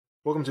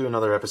Welcome to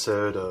another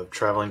episode of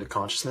Traveling to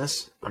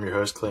Consciousness. I'm your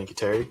host,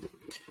 Clayton.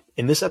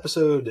 In this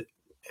episode,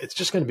 it's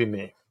just going to be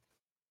me.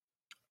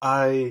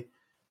 I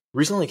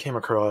recently came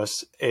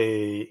across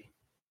a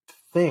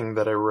thing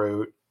that I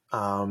wrote,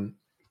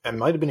 it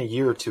might have been a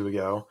year or two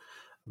ago,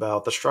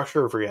 about the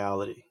structure of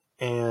reality.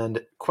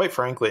 And quite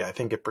frankly, I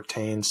think it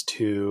pertains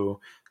to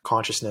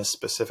consciousness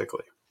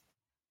specifically.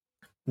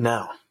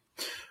 Now,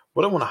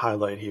 what I want to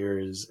highlight here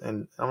is,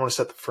 and I want to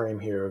set the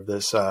frame here of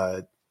this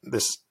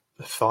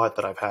thought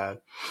that I've had,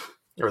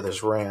 or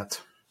this rant.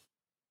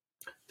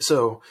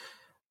 So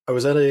I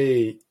was at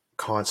a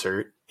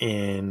concert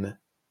in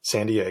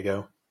San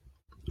Diego.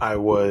 I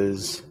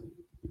was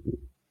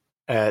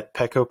at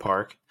Petco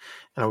Park,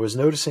 and I was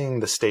noticing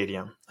the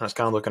stadium. I was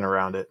kind of looking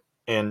around it.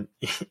 And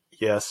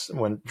yes,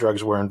 when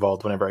drugs were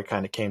involved, whenever I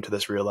kind of came to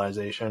this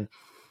realization.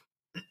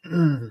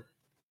 And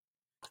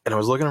I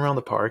was looking around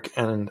the park,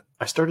 and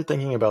I started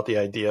thinking about the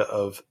idea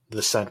of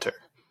the center.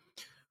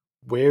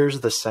 Where's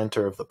the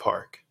center of the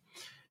park?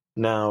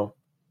 Now,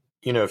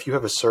 if you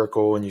have a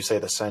circle and you say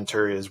the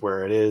center is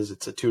where it is,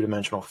 it's a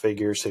two-dimensional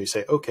figure. So you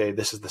say, okay,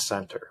 this is the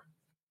center,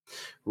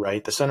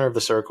 right? The center of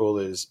the circle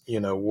is,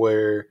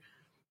 where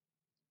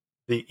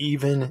the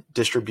even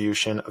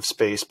distribution of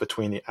space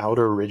between the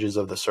outer ridges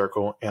of the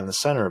circle and the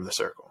center of the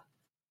circle.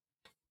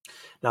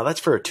 Now that's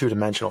for a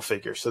two-dimensional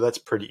figure, so that's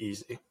pretty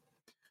easy.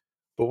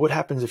 But what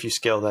happens if you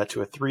scale that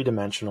to a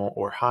three-dimensional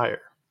or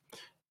higher?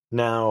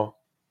 Now,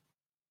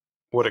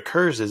 what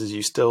occurs is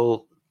you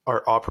still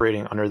are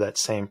operating under that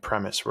same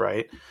premise,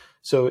 right?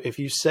 So if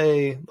you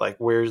say,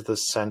 where's the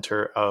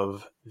center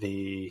of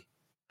the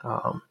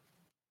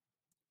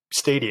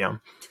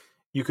stadium,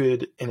 you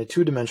could, in a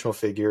two-dimensional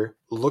figure,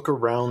 look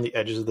around the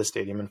edges of the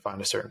stadium and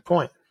find a certain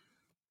point.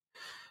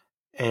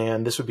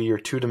 And this would be your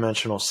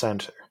two-dimensional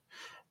center.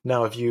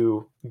 Now, if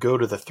you go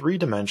to the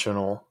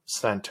three-dimensional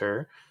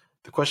center,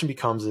 the question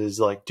becomes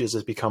does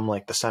this become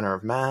like the center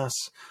of mass?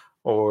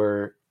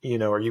 Or,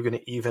 are you going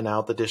to even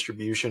out the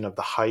distribution of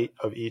the height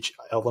of each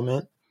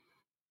element?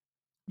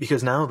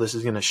 Because now this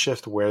is going to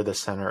shift where the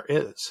center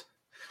is.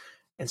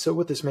 And so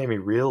what this made me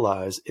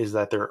realize is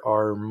that there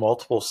are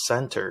multiple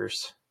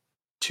centers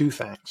to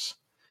things.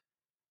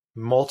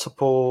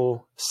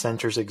 Multiple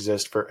centers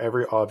exist for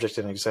every object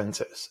in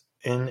existence.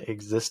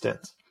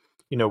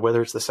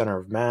 Whether it's the center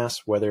of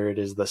mass, whether it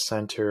is the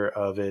center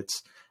of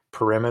its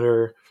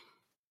perimeter,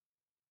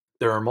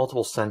 there are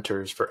multiple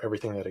centers for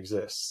everything that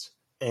exists.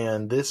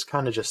 And this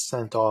kind of just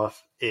sent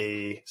off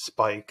a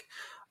spike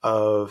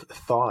of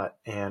thought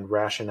and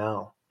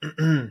rationale.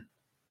 And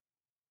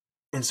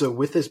so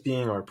with this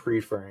being our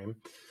pre-frame,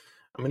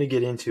 I'm going to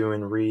get into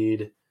and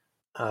read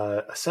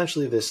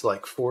essentially this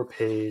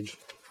 4-page,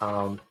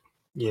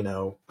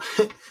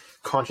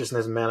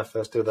 consciousness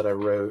manifesto that I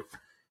wrote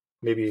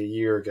maybe a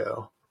year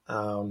ago,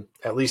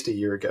 at least a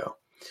year ago.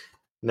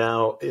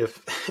 Now, if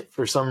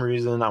for some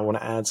reason I want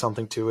to add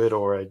something to it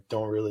or I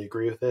don't really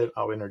agree with it,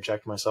 I'll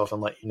interject myself and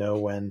let you know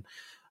when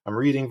I'm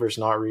reading versus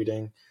not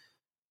reading.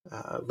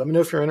 Let me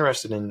know if you're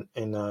interested in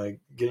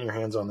getting your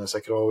hands on this.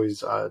 I could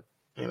always,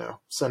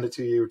 send it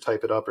to you,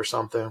 type it up or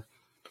something.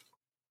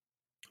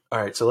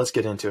 All right, so let's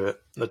get into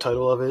it. The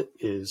title of it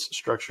is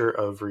Structure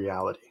of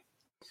Reality.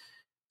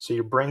 So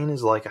your brain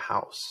is like a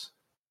house.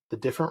 The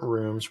different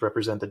rooms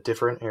represent the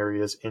different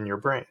areas in your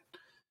brain.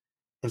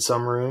 In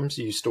some rooms,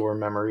 you store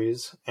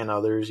memories, and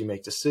others you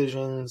make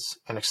decisions,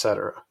 and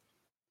etc.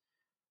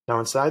 Now,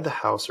 inside the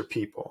house are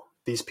people.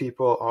 These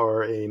people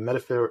are a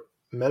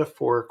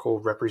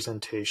metaphorical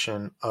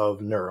representation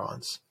of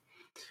neurons.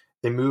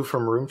 They move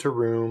from room to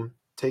room,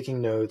 taking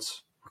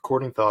notes,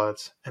 recording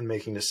thoughts, and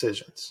making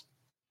decisions.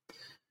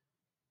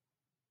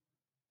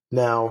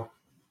 Now,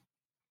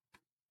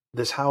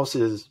 this house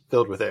is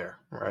filled with air,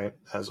 right?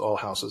 As all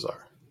houses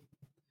are.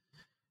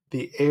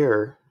 The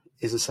air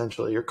is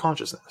essentially your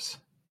consciousness.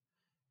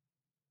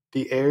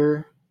 The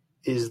air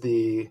is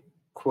the,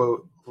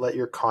 quote, let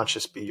your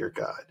conscience be your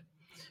guide.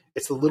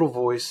 It's the little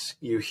voice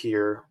you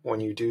hear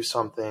when you do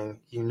something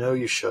you know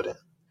you shouldn't.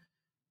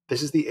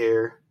 This is the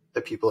air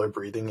that people are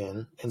breathing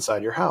in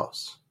inside your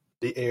house.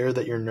 The air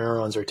that your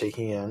neurons are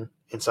taking in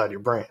inside your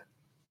brain.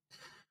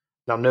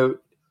 Now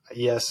note,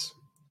 yes,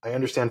 I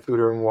understand food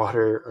and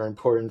water are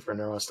important for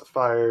neurons to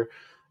fire,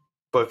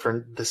 but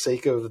for the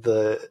sake of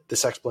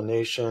this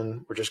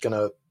explanation, we're just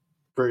gonna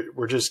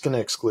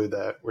exclude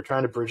that. We're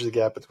trying to bridge the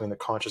gap between the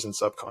conscious and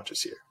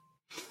subconscious here.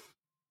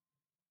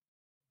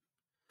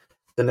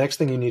 The next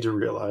thing you need to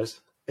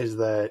realize is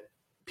that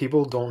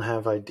people don't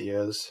have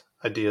ideas.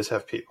 Ideas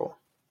have people.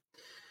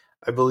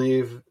 I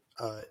believe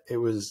it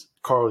was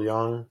Carl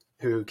Jung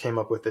who came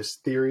up with this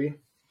theory,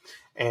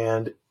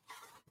 and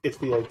it's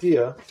the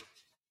idea,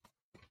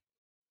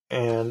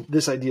 and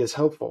this idea is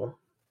helpful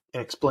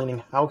in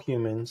explaining how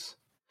humans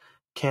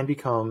can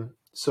become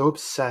so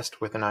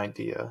obsessed with an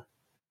idea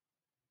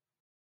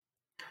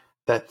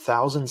that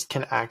thousands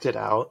can act it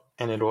out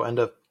and it will end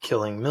up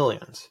killing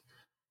millions.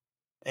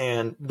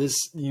 And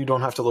this, you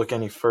don't have to look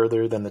any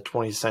further than the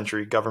 20th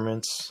century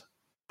governments,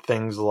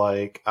 things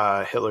like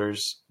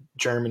Hitler's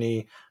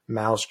Germany,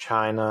 Mao's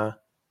China,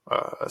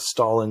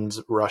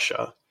 Stalin's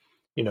Russia.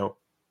 You know,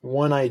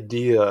 one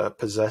idea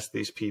possessed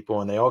these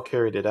people, and they all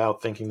carried it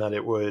out thinking that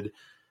it would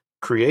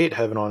create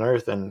heaven on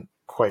earth, and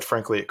quite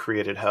frankly, it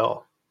created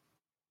hell.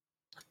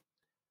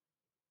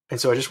 And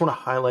so I just want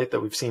to highlight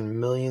that we've seen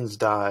millions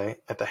die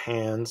at the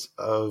hands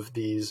of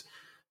these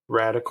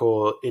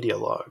radical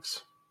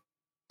ideologues.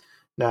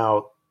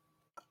 Now,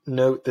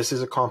 note this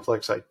is a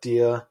complex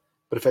idea,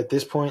 but if at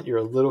this point you're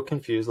a little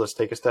confused, let's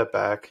take a step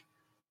back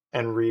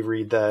and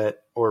reread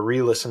that or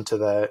re-listen to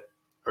that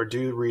or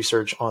do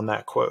research on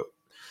that quote.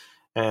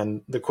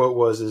 And the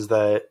quote is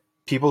that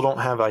people don't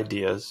have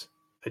ideas,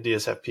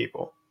 ideas have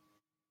people.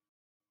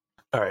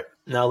 All right,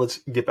 now let's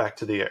get back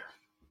to the air.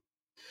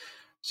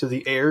 So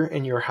the air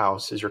in your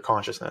house is your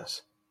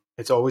consciousness.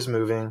 It's always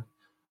moving,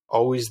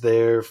 always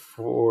there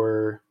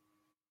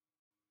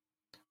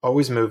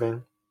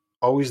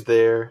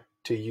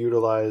to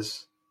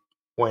utilize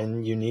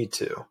when you need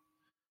to.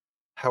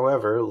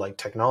 However, like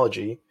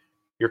technology,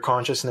 your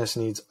consciousness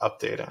needs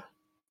updating.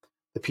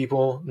 The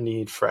people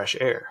need fresh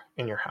air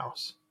in your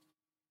house.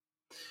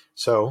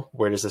 So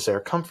where does this air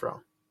come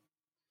from?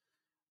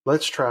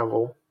 Let's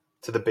travel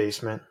to the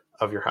basement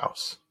of your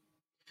house.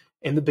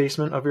 In the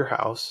basement of your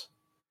house,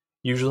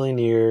 usually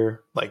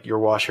near like your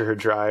washer or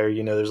dryer,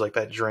 there's like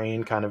that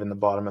drain kind of in the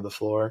bottom of the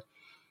floor.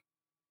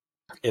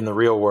 In the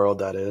real world,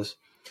 that is.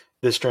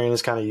 This drain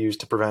is kind of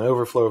used to prevent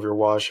overflow of your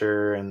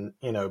washer and,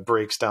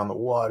 breaks down the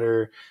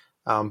water.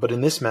 But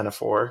in this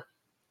metaphor,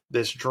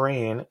 this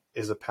drain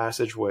is a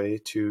passageway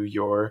to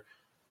your...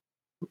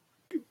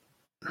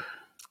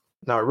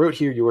 Now, I wrote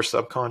here your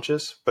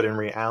subconscious, but in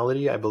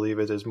reality, I believe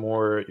it is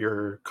more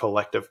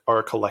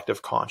our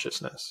collective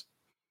consciousness.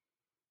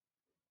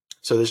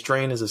 So this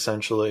drain is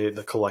essentially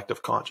the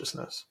collective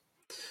consciousness.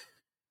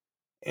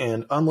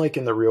 And unlike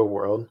in the real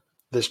world,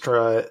 this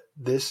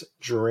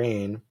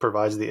drain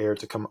provides the air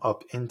to come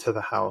up into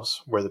the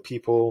house where the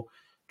people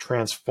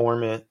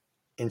transform it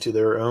into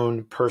their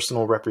own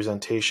personal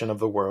representation of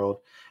the world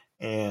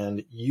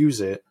and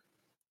use it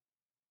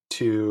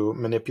to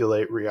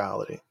manipulate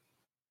reality.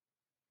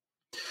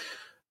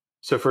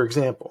 So for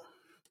example,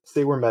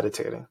 say we're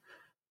meditating.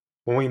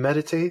 When we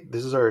meditate,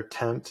 this is our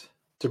attempt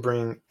to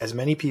bring as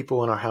many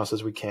people in our house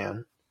as we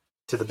can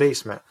to the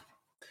basement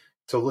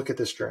to look at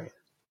this drain,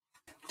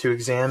 to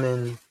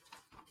examine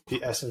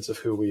the essence of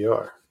who we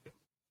are.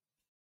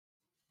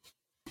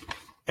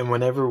 And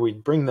whenever we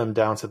bring them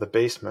down to the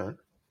basement,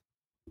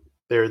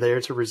 they're there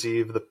to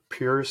receive the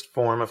purest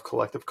form of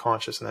collective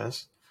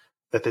consciousness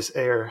that this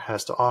air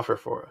has to offer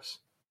for us.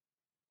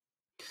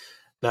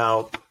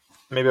 Now,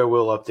 maybe I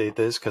will update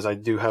this because I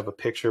do have a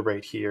picture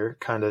right here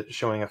kind of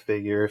showing a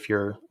figure if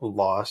you're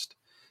lost.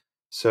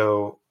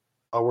 So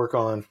I'll work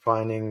on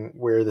finding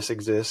where this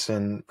exists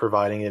and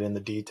providing it in the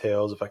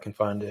details if I can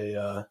find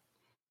a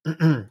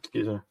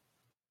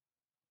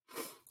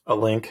a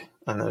link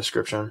in the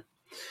description.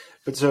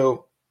 But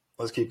so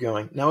let's keep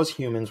going. Now as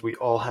humans, we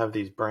all have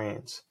these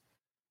brains.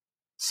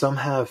 Some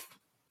have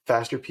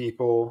faster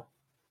people,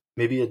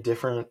 maybe a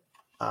different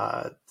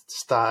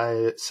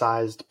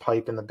sized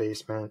pipe in the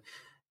basement.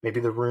 Maybe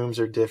the rooms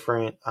are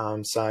different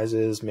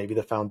sizes. Maybe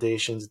the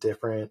foundation's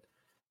different.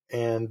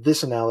 And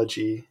this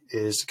analogy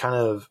is to kind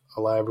of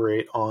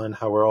elaborate on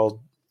how we're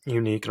all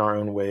unique in our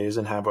own ways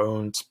and have our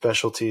own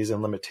specialties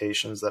and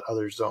limitations that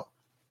others don't.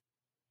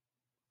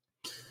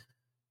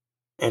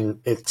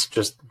 And it's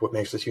just what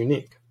makes us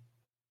unique.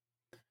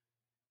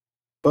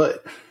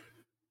 But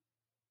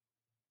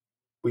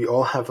we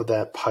all have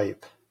that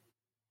pipe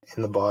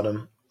in the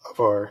bottom of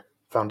our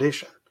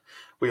foundation.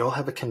 We all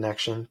have a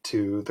connection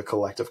to the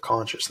collective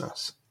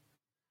consciousness.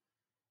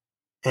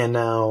 And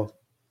now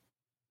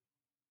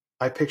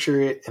I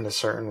picture it in a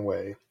certain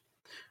way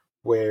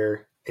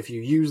where if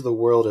you use the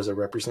world as a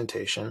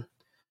representation,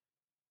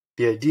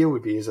 the idea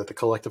would be is that the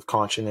collective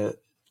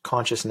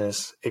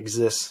consciousness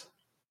exists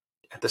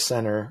at the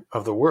center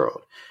of the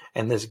world.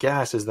 And this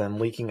gas is then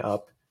leaking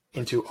up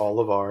into all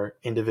of our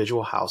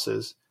individual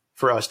houses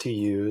for us to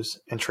use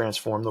and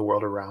transform the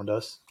world around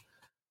us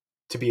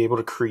to be able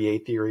to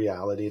create the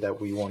reality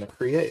that we want to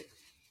create.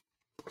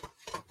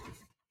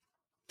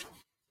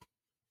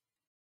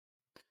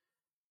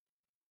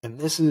 And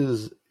this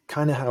is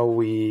kind of how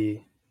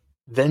we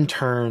then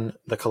turn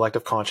the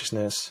collective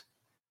consciousness,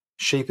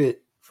 shape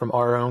it from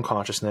our own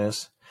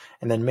consciousness,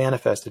 and then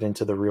manifest it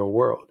into the real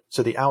world.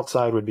 So the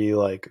outside would be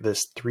like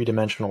this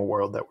three-dimensional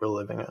world that we're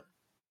living in.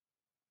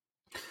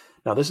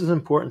 Now, this is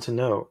important to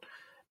note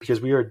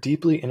because we are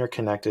deeply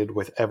interconnected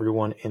with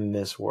everyone in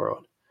this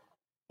world.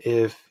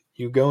 If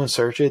you go and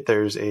search it,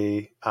 there's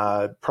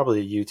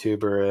probably a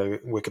YouTube or a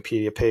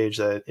Wikipedia page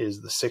that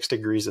is the 6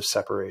 degrees of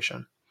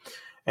separation.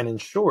 And in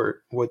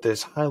short, what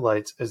this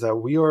highlights is that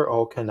we are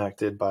all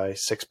connected by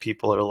 6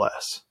 people or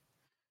less.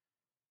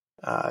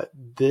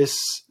 This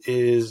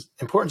is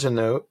important to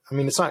note. I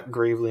mean, it's not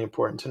gravely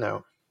important to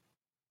note.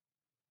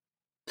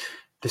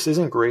 This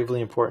isn't gravely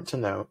important to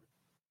note,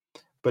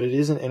 but it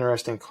is an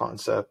interesting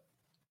concept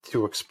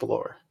to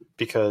explore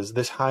because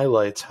this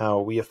highlights how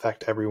we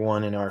affect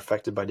everyone and are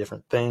affected by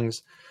different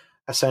things.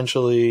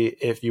 Essentially,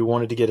 if you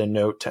wanted to get a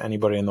note to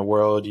anybody in the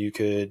world, you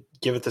could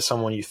give it to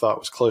someone you thought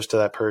was close to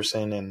that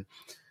person, and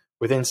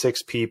within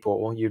 6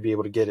 people, you'd be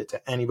able to get it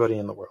to anybody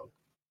in the world.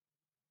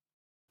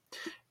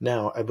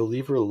 Now, I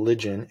believe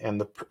religion and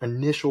the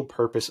initial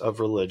purpose of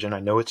religion, I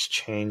know it's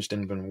changed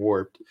and been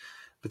warped,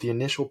 but the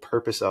initial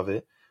purpose of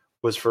it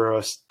was for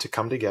us to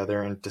come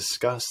together and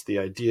discuss the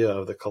idea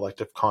of the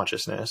collective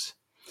consciousness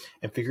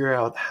and figure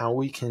out how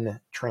we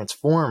can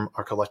transform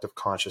our collective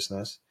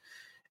consciousness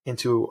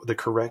into the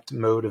correct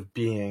mode of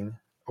being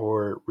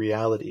or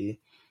reality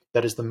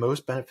that is the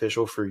most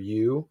beneficial for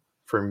you,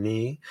 for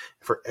me,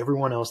 for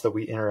everyone else that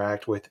we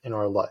interact with in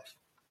our life.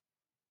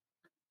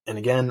 And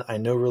again, I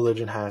know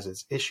religion has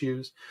its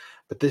issues,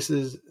 but this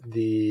is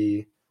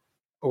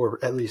or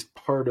at least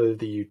part of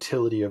the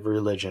utility of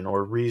religion,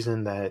 or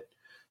reason that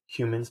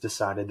humans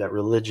decided that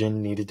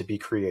religion needed to be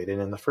created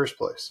in the first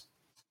place.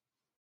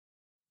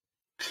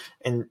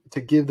 And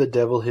to give the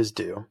devil his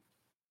due,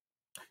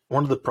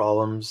 one of the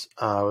problems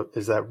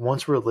is that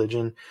once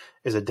religion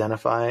is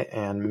identified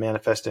and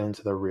manifested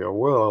into the real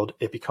world,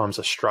 it becomes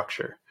a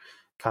structure,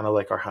 kind of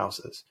like our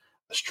houses.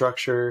 A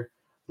structure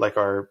like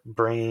our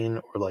brain,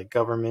 or like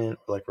government,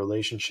 or like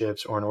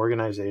relationships, or an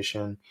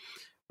organization,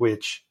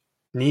 which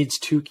needs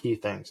 2 key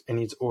things. It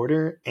needs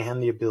order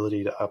and the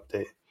ability to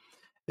update.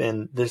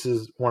 And this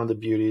is one of the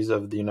beauties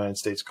of the United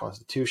States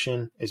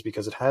Constitution, is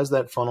because it has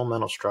that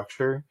fundamental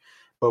structure,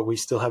 but we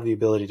still have the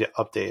ability to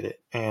update it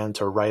and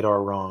to right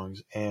our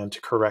wrongs and to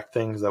correct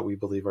things that we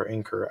believe are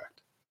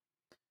incorrect.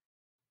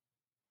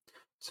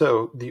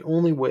 So the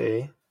only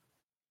way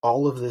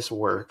all of this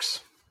works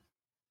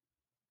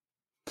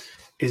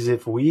is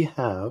if we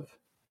have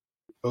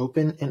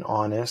open and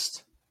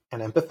honest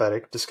and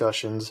empathetic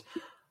discussions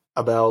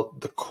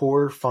about the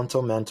core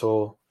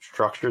fundamental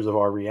structures of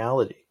our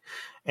reality.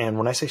 And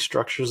when I say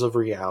structures of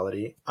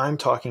reality, I'm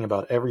talking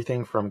about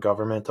everything from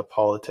government to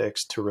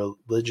politics to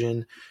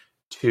religion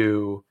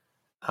to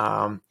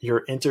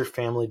your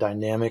interfamily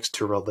dynamics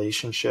to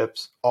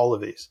relationships, all of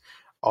these.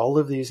 All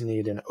of these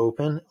need an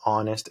open,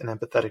 honest, and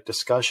empathetic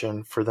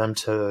discussion for them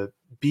to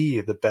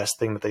be the best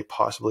thing that they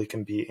possibly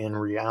can be in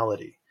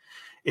reality.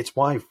 It's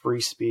why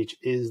free speech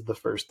is the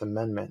First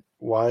Amendment.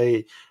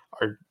 Why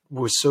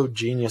was so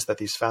genius that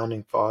these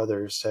founding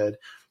fathers said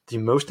the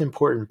most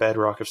important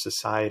bedrock of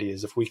society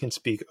is if we can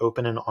speak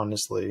open and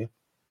honestly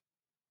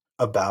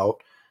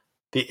about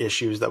the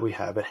issues that we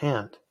have at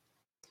hand.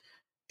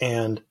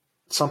 And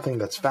something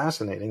that's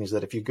fascinating is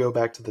that if you go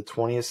back to the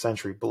 20th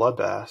century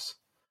bloodbaths,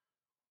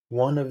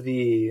 one of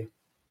the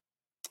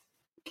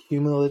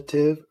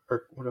cumulative,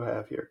 or what do I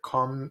have here?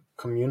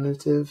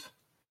 Commutative.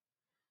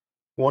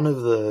 One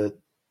of the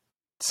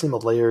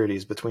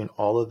similarities between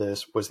all of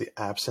this was the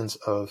absence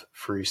of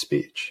free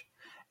speech.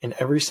 In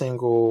every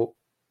single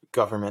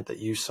government that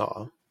you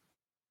saw,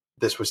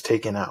 this was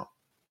taken out.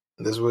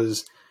 This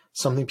was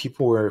something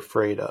people were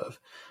afraid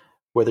of.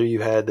 Whether you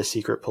had the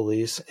secret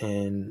police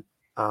in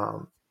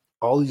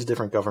all these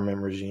different government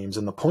regimes,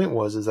 and the point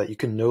is that you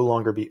can no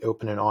longer be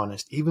open and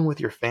honest, even with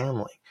your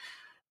family.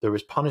 There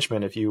was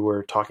punishment if you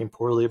were talking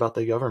poorly about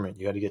the government.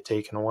 You had to get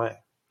taken away.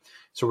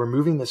 So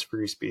removing this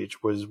free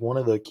speech was one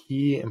of the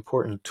key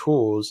important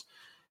tools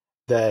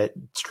that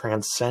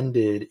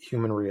transcended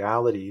human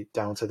reality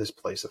down to this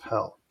place of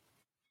hell.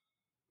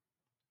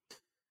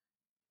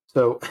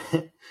 So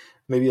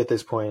maybe at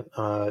this point,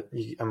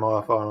 I'm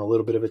off on a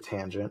little bit of a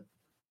tangent,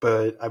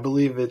 but I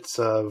believe it's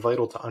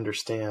vital to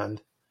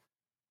understand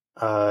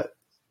that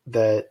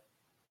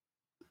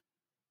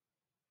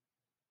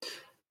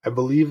I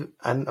believe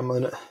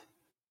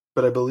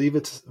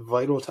it's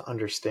vital to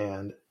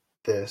understand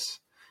this,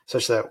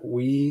 such that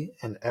we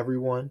and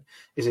everyone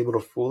is able to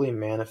fully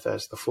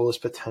manifest the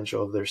fullest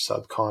potential of their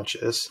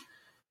subconscious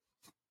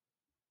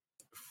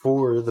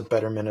for the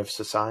betterment of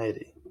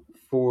society,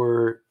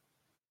 for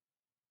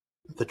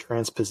the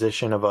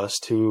transposition of us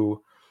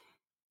to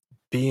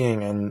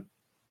being and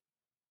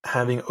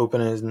having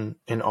open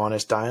and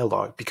honest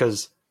dialogue.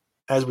 Because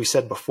as we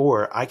said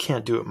before, I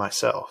can't do it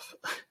myself.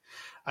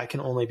 I can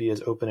only be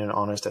as open and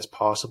honest as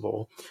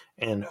possible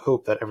and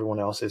hope that everyone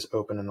else is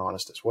open and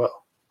honest as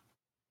well.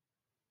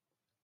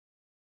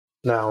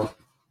 Now,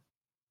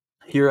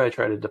 here I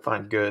try to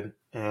define good,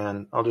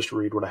 and I'll just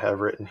read what I have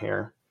written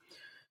here.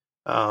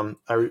 I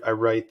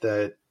write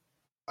that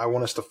I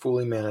want us to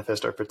fully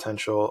manifest our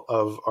potential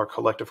of our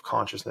collective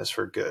consciousness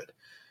for good.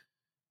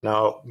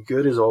 Now,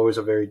 good is always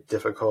a very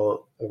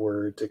difficult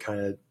word to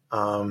kind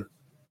of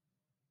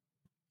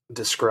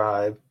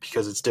describe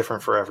because it's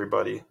different for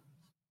everybody.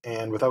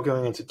 And without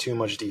going into too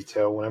much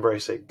detail, whenever I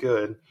say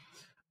good,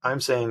 I'm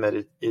saying that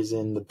it is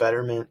in the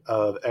betterment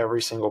of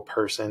every single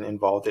person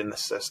involved in the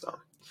system.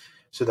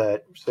 So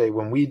that, say,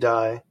 when we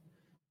die,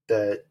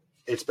 that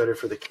it's better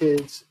for the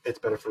kids, it's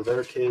better for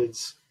their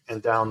kids,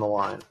 and down the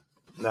line.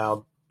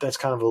 Now, that's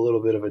kind of a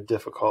little bit of a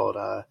difficult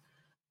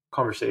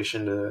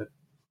conversation to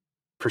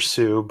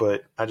pursue,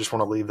 but I just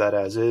want to leave that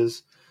as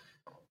is.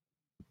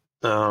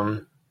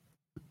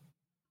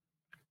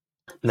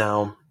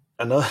 Now,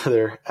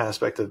 another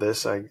aspect of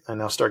this, I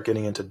now start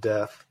getting into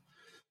death.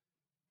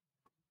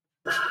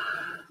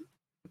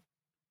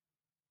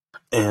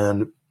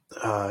 And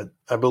I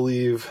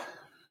believe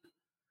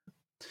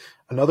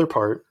another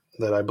part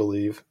that I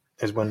believe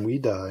is when we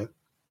die,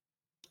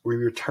 we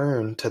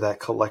return to that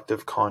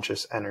collective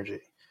conscious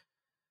energy.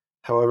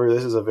 However,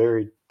 this is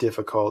very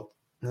difficult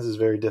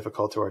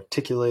to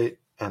articulate,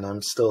 and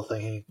I'm still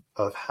thinking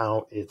of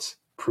how it's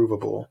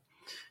provable.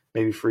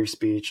 Maybe free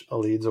speech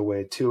leads a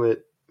way to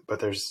it,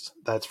 but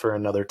that's for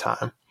another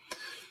time.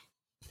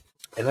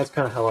 And that's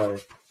kind of how I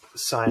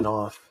sign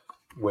off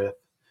with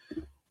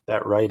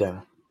that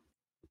writing.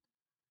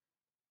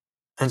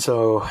 And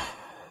so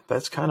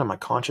that's kind of my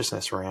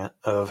consciousness rant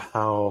of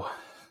how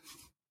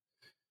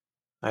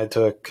I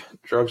took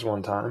drugs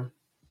one time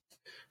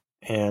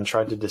and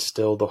tried to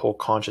distill the whole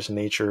conscious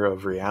nature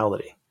of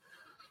reality.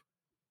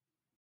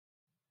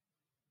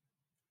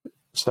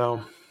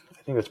 So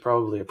I think that's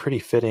probably a pretty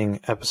fitting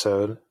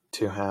episode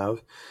to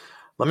have.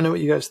 Let me know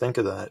what you guys think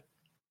of that.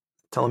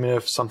 Tell me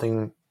if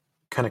something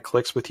kind of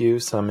clicks with you,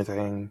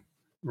 something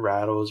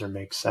rattles or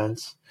makes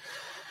sense.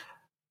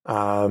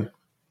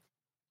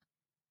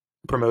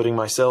 Promoting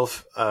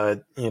myself,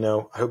 I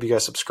hope you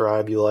guys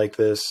subscribe. You like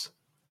this.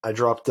 I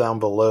dropped down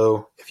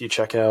below if you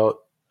check out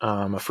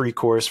a free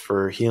course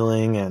for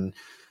healing and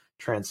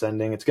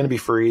transcending. It's going to be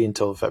free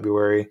until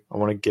February. I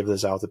want to give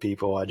this out to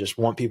people. I just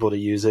want people to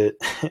use it.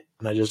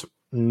 And I just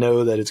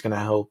know that it's going to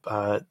help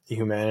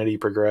humanity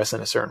progress in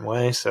a certain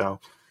way.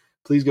 So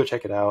please go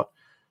check it out.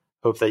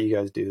 Hope that you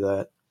guys do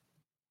that.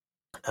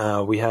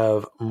 We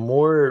have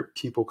more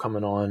people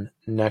coming on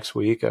next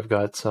week. I've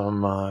got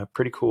some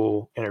pretty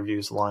cool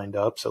interviews lined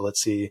up. So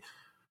let's see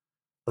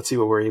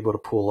what we're able to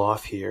pull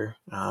off here.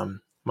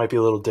 Might be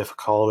a little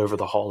difficult over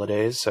the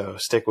holidays, so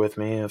stick with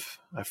me if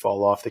I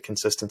fall off the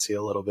consistency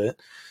a little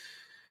bit.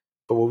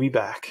 But we'll be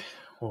back.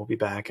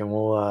 And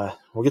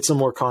we'll get some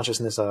more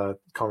consciousness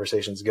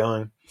conversations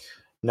going.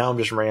 Now I'm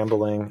just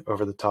rambling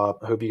over the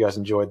top. I hope you guys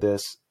enjoyed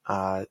this.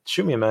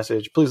 Shoot me a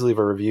message. Please leave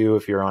a review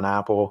if you're on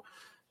Apple.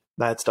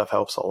 That stuff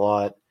helps a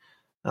lot.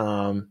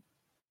 Other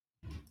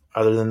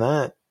than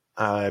that,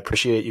 I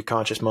appreciate you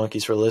conscious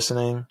monkeys for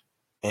listening,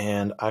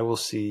 and I will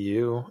see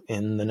you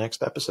in the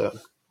next episode.